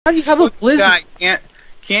How do you have a blizzard? Guy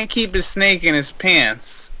can't keep his snake in his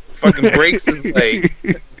pants. Fucking breaks his leg.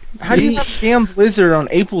 How do you have a damn blizzard on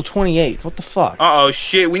April 28th? What the fuck? Uh-oh,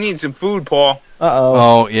 shit. We need some food, Paul.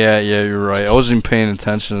 Uh-oh. Oh, yeah, you're right. I wasn't paying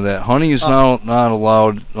attention to that. Hunting is not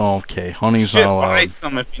allowed. Oh, okay, hunting's Shit, not allowed. buy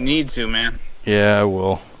some if you need to, man. Yeah, I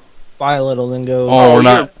will. Buy a little, then go. Oh, we're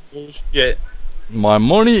not. Bullshit. My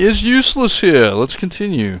money is useless here. Let's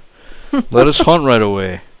continue. Let us hunt right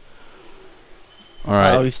away. All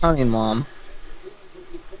right. Oh, he's hunting, Mom.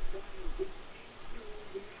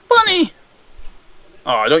 Bunny!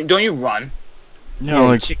 Oh, don't you run. You know,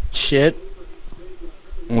 like, Shit.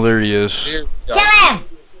 well, there he is. There you go. Kill him!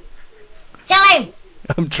 Kill him!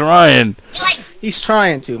 I'm trying. Kill him! He's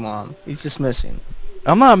trying to, Mom. He's just missing.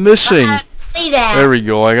 I'm not missing. See that? There we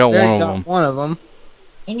go. I got There one you of go, them. one of them.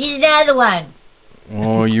 You need another one.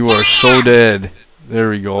 Oh, you are so dead.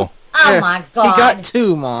 There we go. Oh There. my He god. got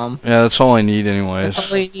two, Mom. Yeah, that's all I need anyways. That's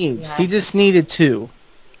all he needs. Yeah. He just needed two.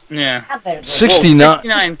 Yeah. I better go. 69 Whoa,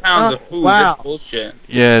 69 pounds of food. Wow. That's bullshit.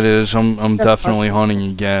 Yeah, it is. I'm definitely hunting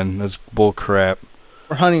again. That's bull crap.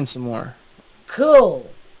 We're hunting some more. Cool.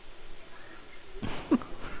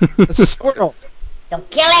 It's a squirrel. Don't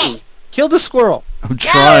kill it. Kill the squirrel. I'm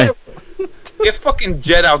trying. Get fucking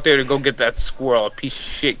Jet out there to go get that squirrel, a piece of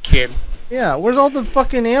shit kid. Yeah, where's all the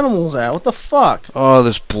fucking animals at? What the fuck? Oh,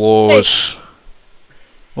 this blows.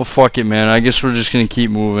 Well, fuck it, man. I guess we're just gonna keep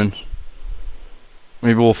moving.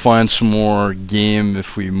 Maybe we'll find some more game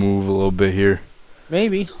if we move a little bit here.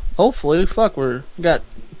 Maybe. Hopefully. Fuck, we got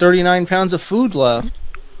 39 pounds of food left.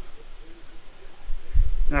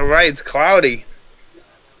 Alright, it's cloudy.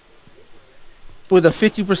 With a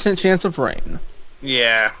 50% chance of rain.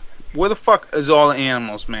 Yeah. Where the fuck is all the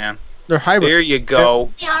animals, man? They're hybrid. There you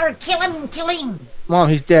go. Yeah, kill him, kill him. Mom,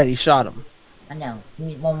 he's dead. He shot him. I know. You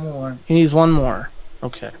need one more. He needs one more.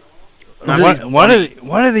 Okay. Why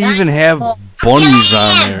do they even have bunnies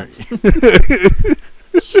on there?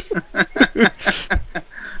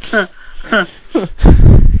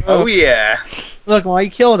 Oh yeah. Look, Mom, he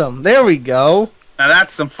killed him. There we go. Now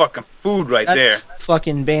that's some fucking food right there. That's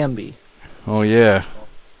fucking Bambi. Oh yeah.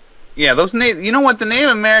 Yeah, those you know what, the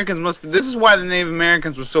Native Americans must be, this is why the Native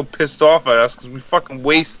Americans were so pissed off at us, because we fucking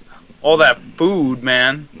waste all that food,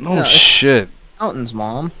 man. No Yeah, it's- shit. Mountains,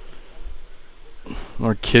 Mom.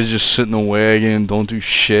 Our kids just sit in the wagon, don't do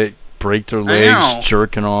shit, break their know. legs,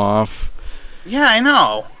 jerking off. Yeah, I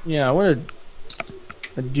know. Yeah, what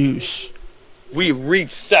a douche. We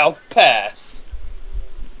reached South Pass.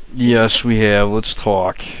 Yes, we have. Let's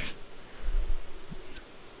talk.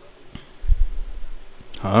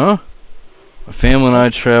 Huh? My family and I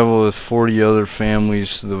travel with 40 other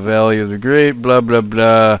families to the Valley of the Great, blah, blah,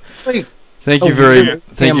 blah. It's like Thank you very weird.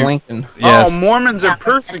 thank Sam you. Lincoln. Yeah, Oh, Mormons are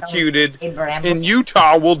persecuted. Abraham. In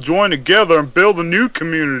Utah, we'll join together and build a new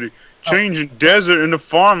community, changing desert into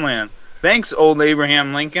farmland. Thanks, old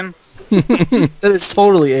Abraham Lincoln. That is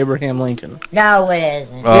totally Abraham Lincoln. No, it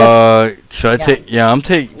isn't. should I take, should Yeah, I let's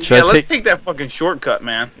take, take that fucking shortcut,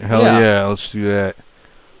 man. hell Yeah. yeah, let's do that.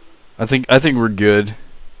 I think we're good.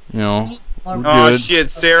 You know, More we're Oh good.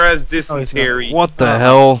 shit, Sarah has dysentery. What the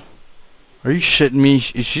hell? Are you shitting me?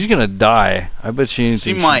 She's gonna die. I bet she ain't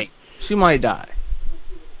She think might. She might die.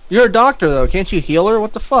 You're a doctor, though. Can't you heal her?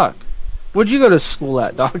 What the fuck? Where'd you go to school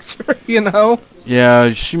at, doctor? You know?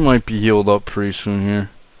 Yeah, she might be healed up pretty soon here.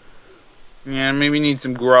 Yeah, maybe need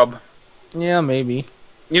some grub. Yeah, maybe.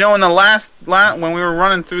 You know, in the last when we were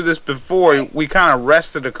running through this before, we kind of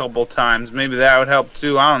rested a couple times. Maybe that would help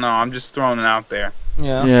too. I don't know. I'm just throwing it out there.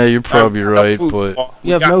 Yeah. Yeah, you're probably No right, food, but Paul.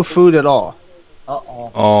 You have We got no food at all.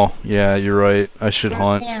 Uh-oh. oh yeah, you're right. I should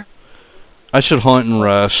hunt. Yeah. I should hunt and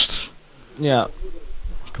rest. Yeah.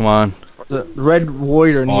 Come on. The Red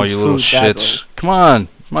Warrior needs Oh, you little food badly. shits. Come on,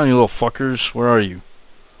 you little fuckers. Where are you?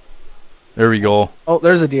 There we go. Oh,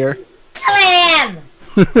 there's a deer. Kill him!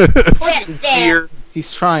 Quit there. Deer.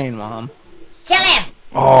 He's trying, Mom. Kill him!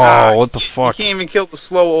 Oh, what the You fuck? can't even kill the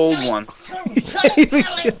slow old one. Kill him!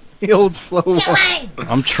 Kill him! The old slow Kill one. him!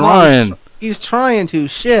 I'm trying. He's trying to.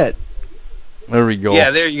 Shit. There we go.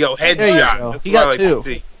 Yeah, there you go. There you Headshot. go. That's He what I got like two. to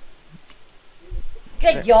see.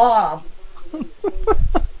 Good job.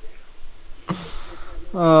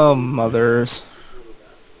 Oh, mothers.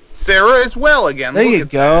 Sarah is well again. There Look you at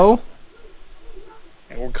go.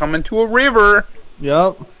 that. And we're coming to a river.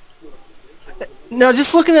 Yup. Now,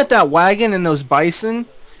 just looking at that wagon and those bison,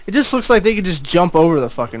 it just looks like they could just jump over the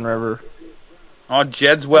fucking river. Oh,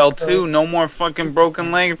 Jed's well too. No more fucking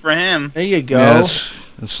broken leg for him. There you go. Yes.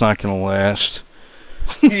 It's not gonna last.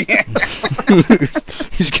 Yeah.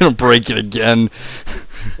 He's gonna break it again.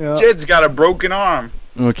 Yeah. Jed's got a broken arm.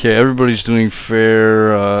 Okay, everybody's doing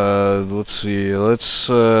fair. Let's see.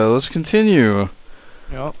 Let's continue.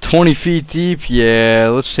 Yep. 20 feet deep. Yeah,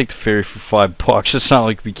 let's take the ferry for $5. It's not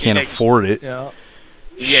like we can't Yeah. afford it. Yeah.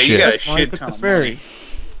 Yeah, you Shit. got a Why shit pick ton the of ferry?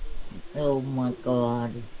 money. Oh my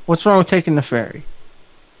god. What's wrong with taking the ferry?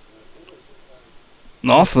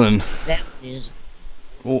 Nothing. That is.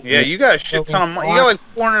 Well, Yeah, you got a shit ton of money. You got like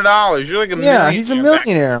 $400. You're like a Yeah, millionaire. he's a back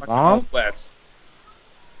millionaire, in fucking Mom. Old West.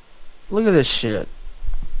 Look at this shit.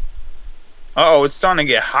 Uh-oh, it's starting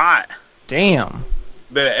to get hot. Damn.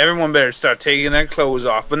 Everyone better start taking their clothes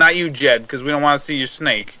off. But not you, Jed, because we don't want to see your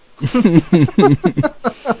snake.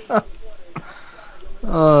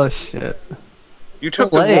 Oh shit. You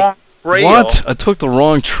took the Olay. wrong trail. What? I took the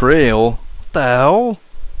wrong trail. What the hell?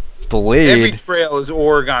 Every Delayed. trail is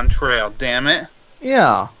Oregon Trail, damn it.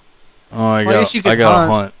 Yeah. Oh, I Well, I guess you could gotta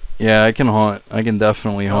hunt. hunt. Yeah, I can hunt. I can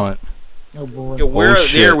definitely hunt. Oh boy. Yeah, where,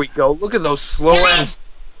 shit. there we go. Look at those slow ass.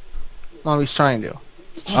 Mom, he's trying to.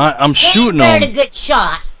 I'm shooting He fired a him, good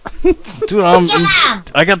shot. dude. Yeah.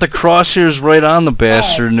 I got the crosshairs right on the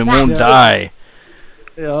bastard, and it won't Yeah. die.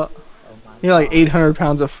 Yeah. You're like 800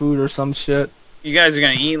 pounds of food or some shit. You guys are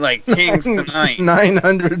going to eat like kings tonight.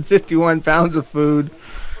 951 pounds of food.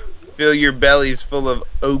 Fill your bellies full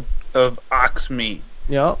of ox meat.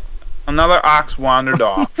 Yep. Another ox wandered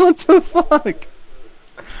off. What the fuck?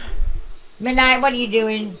 Midnight, what are you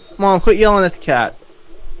doing? Mom, quit yelling at the cat.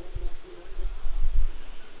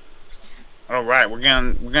 All right, we're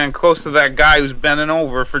getting close to that guy who's bending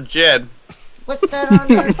over for Jed. What's that on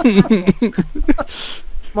the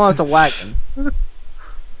Mom, it's a wagon.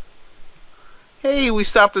 Hey, we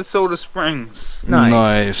stopped at Soda Springs.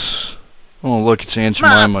 Nice. Oh, look, it's Aunt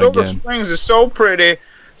Man, Jemima Soda again. Springs is so pretty.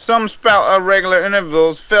 Some spout at regular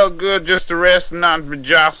intervals. Felt good just to rest and not be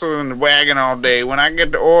jostled in the wagon all day. When I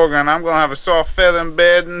get to Oregon, I'm gonna have a soft feather in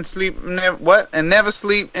bed and sleep. And never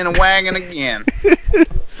sleep in a wagon again.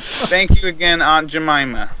 Thank you again, Aunt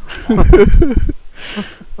Jemima. Can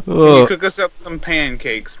you cook us up some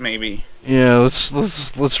pancakes, maybe? Yeah,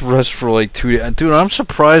 let's rest for like 2 days. Dude, I'm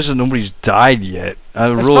surprised that nobody's died yet. I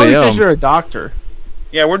That's really probably am. because you're a doctor.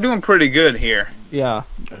 Yeah, we're doing pretty good here. Yeah.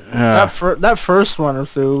 Yeah. That first one or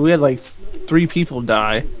two, we had like 3 people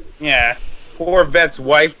die. Yeah. Poor vet's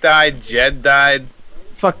wife died. Jed died.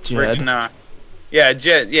 Fuck Jed. Freaking, yeah,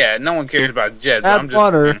 Jed. Yeah, no one cares about Jed. but Bad I'm just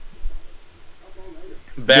water. saying.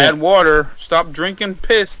 Bad water. Stop drinking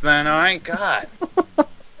piss then, alright? God.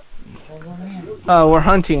 We're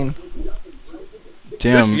hunting. This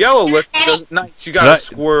Damn. yellow lip nice. You got Did a I-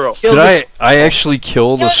 squirrel. Kill Did the I actually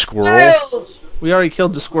kill the squirrel? Squirrels. We already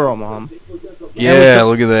killed the squirrel, Mom. Yeah,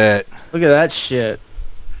 look at that. Look at that shit.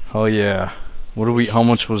 Oh yeah. What do we? How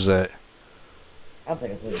much was that? I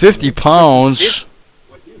better go. 50 pounds.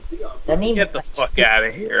 Doesn't even Get the fuck out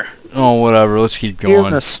of here. Oh, whatever. Let's keep Here's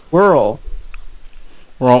going. a squirrel.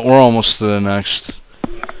 We're almost to the next.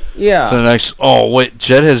 Yeah. To the next. Oh wait,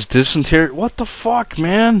 Jed has dysentery. What the fuck,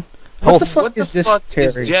 man? What the Health- fuck What the is this fuck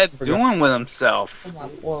Terry? is Jed doing with himself? Come on,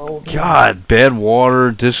 whoa. God, bad water,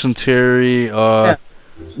 dysentery.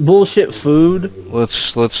 Bullshit food.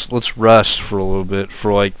 Let's rest for a little bit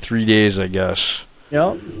for like 3 days, I guess.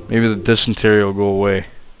 Yep. Maybe the dysentery will go away.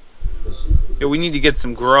 Yeah, we need to get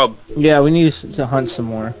some grub. Yeah, we need to hunt some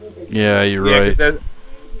more. Yeah, you're Yeah, right. 'cause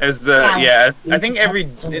I think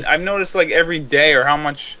I've noticed like every day or how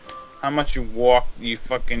much you walk, you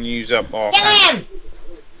fucking use up all. Kill him!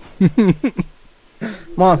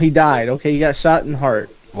 Mom, he died. Okay, he got shot in the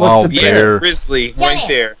heart. Wow, What's the Yeah, bear. grizzly Kill right him.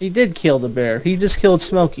 there. He did kill the bear. He just killed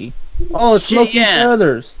Smokey. Oh, it's Shit, Smokey's yeah.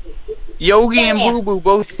 brothers. Yogi and Boo Boo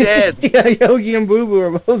both dead. Yeah, Yogi and Boo Boo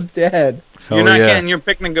are both dead. You're Hell not yeah. getting your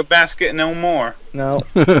picnic basket no more. No.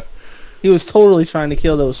 He was totally trying to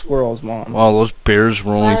kill those squirrels, Mom. Wow, those bears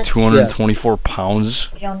were only What? 224 pounds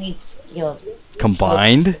You don't need skills.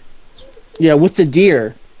 combined. Yeah, with the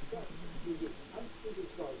deer.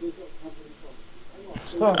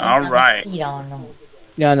 Squirrels don't All have right. feet on them.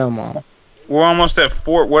 Yeah, I know, Mom. We're almost at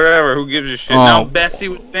Fort whatever. Who gives a shit? Oh. Now Bessie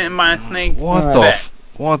was bitten by a snake. What Alright. the? Bet.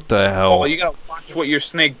 What the Oh, hell? you gotta watch what your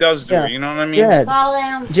snake does to Yeah. her. You know what I mean? Jed, Call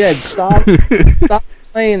them. Jed, stop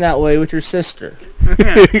playing that way with your sister.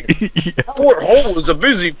 Fort Hole is a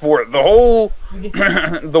busy fort. The whole,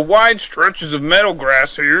 the wide stretches of meadow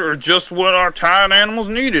grass here are just what our tired animals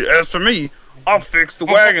needed. As for me, I'll fix the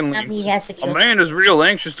wagon That means leaks. he has to kill Amanda's real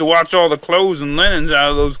anxious to watch all the clothes and linens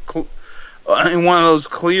out of those in one of those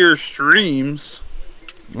clear streams.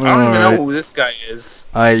 I don't even know who this guy is.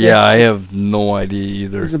 Yeah, I have no idea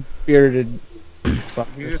either. He's a bearded fuck.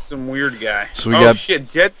 He's just some weird guy. So we oh got- shit,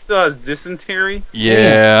 Jed still has dysentery.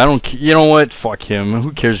 Yeah, I don't. You know what? Fuck him.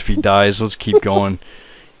 Who cares if he dies? Let's keep going.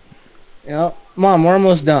 Yep. Mom, we're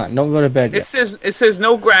almost done. Don't go to bed It yet. says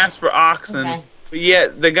no grass for oxen. Okay. But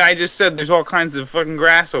yet the guy just said there's all kinds of fucking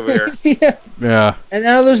grass over here. Yeah. Yeah. And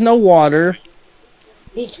now there's no water.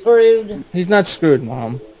 He's screwed. He's not screwed,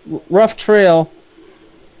 Mom. Rough trail.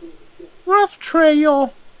 Rough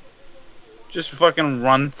trail. Just fucking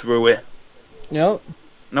run through it. Yep.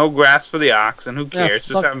 No grass for the oxen. Who Yeah, cares?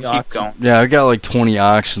 Just fuck have them the keep oxen. going. Yeah, I got like 20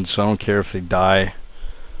 oxen, so I don't care if they die.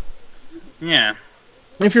 Yeah.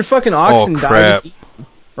 If your fucking oxen dies, crap. just eat them,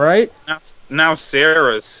 right? Now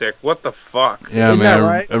Sarah's sick. What the fuck? Yeah, Isn't man. that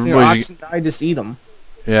right? Your Everybody's oxen die, just eat them.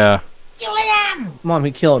 yeah. Kill him! Mom,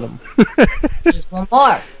 he killed him. He's one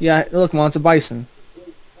more. Yeah, look, Mom, it's a bison.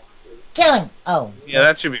 Kill him! Oh. Yeah,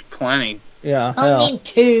 that should be plenty. Yeah, I hell. need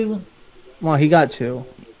 2. Mom, he got 2.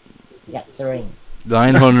 You got 3.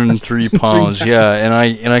 903 pounds. Yeah, and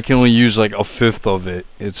I can only use like a fifth of it.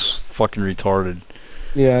 It's fucking retarded.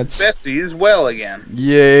 Yeah, it's... Bessie is well again.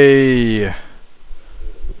 Yay.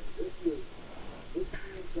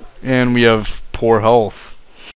 And we have poor health.